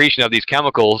 the secretion of these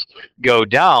chemicals go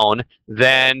down,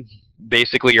 then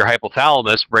basically your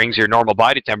hypothalamus brings your normal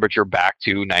body temperature back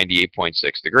to 98.6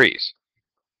 degrees.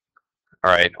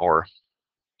 All right, or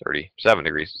 37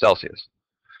 degrees Celsius.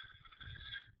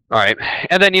 All right,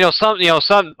 and then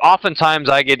some oftentimes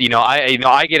I get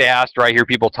I get asked, or I hear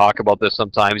people talk about this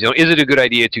sometimes. Is it a good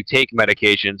idea to take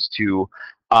medications to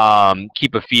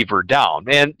keep a fever down?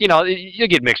 And you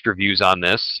get mixed reviews on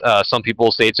this. Some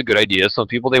people say it's a good idea. Some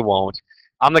people they won't.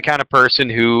 I'm the kind of person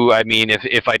who, I mean,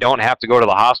 if I don't have to go to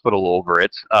the hospital over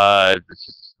it,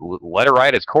 let it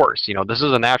ride its course. This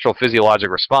is a natural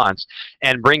physiologic response,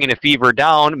 and bringing a fever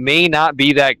down may not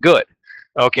be that good.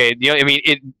 Okay, I mean,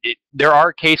 there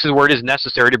are cases where it is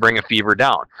necessary to bring a fever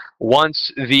down. Once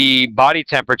the body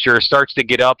temperature starts to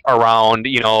get up around,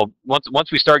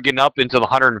 once we start getting up into the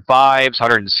 105s,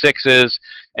 106s,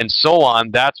 and so on,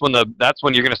 that's when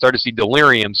you're going to start to see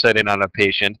delirium set in on a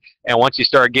patient. And once you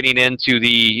start getting into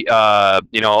the, up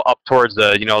towards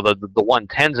the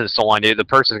 110s and so on, the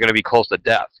person is going to be close to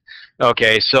death.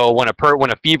 Okay, so when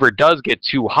a fever does get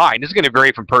too high, and this is going to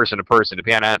vary from person to person,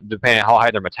 depending on how high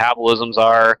their metabolisms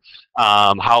are,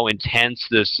 how intense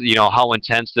this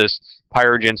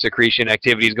pyrogen secretion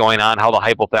activities going on, how the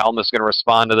hypothalamus is going to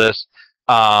respond to this.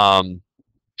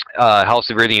 How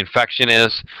severe the infection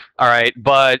is. All right,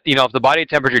 but if the body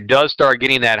temperature does start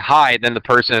getting that high, then the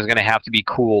person is going to have to be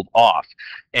cooled off,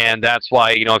 and that's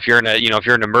why if you're going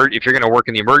to work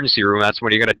in the emergency room, that's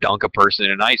when you're going to dunk a person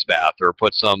in an ice bath or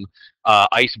put some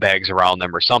ice bags around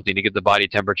them or something to get the body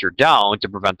temperature down to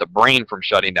prevent the brain from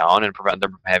shutting down and prevent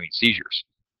them from having seizures.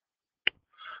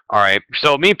 All right,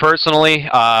 so me personally,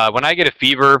 when I get a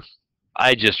fever,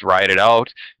 I just ride it out,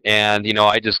 and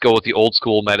I just go with the old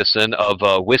school medicine of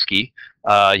whiskey.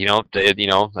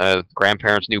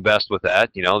 Grandparents knew best with that.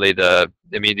 And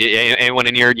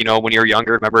when you're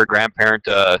younger, remember a grandparent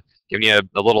giving you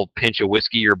a little pinch of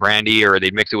whiskey or brandy, or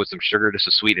they'd mix it with some sugar just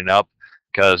to sweeten it up,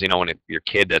 because when you're a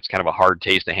kid, that's kind of a hard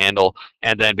taste to handle.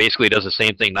 And then basically it does the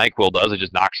same thing NyQuil does. It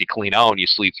just knocks you clean out and you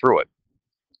sleep through it.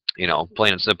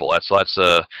 Plain and simple. That's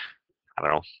I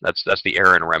don't know. That's the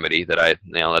Aaron remedy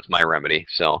that's my remedy.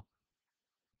 So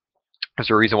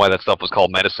there's a reason why that stuff was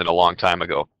called medicine a long time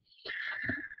ago.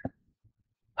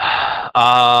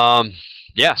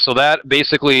 Yeah, so that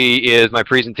basically is my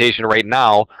presentation right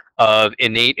now of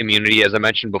innate immunity. As I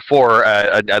mentioned before,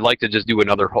 I'd like to just do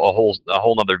a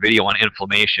whole nother video on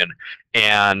inflammation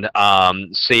and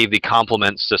save the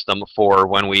complement system for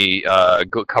when we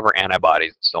cover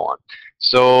antibodies and so on.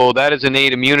 So that is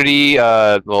innate immunity.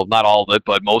 Well, not all of it,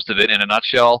 but most of it in a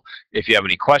nutshell. If you have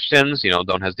any questions,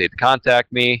 don't hesitate to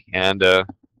contact me, and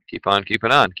keep on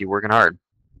keeping on. Keep working hard.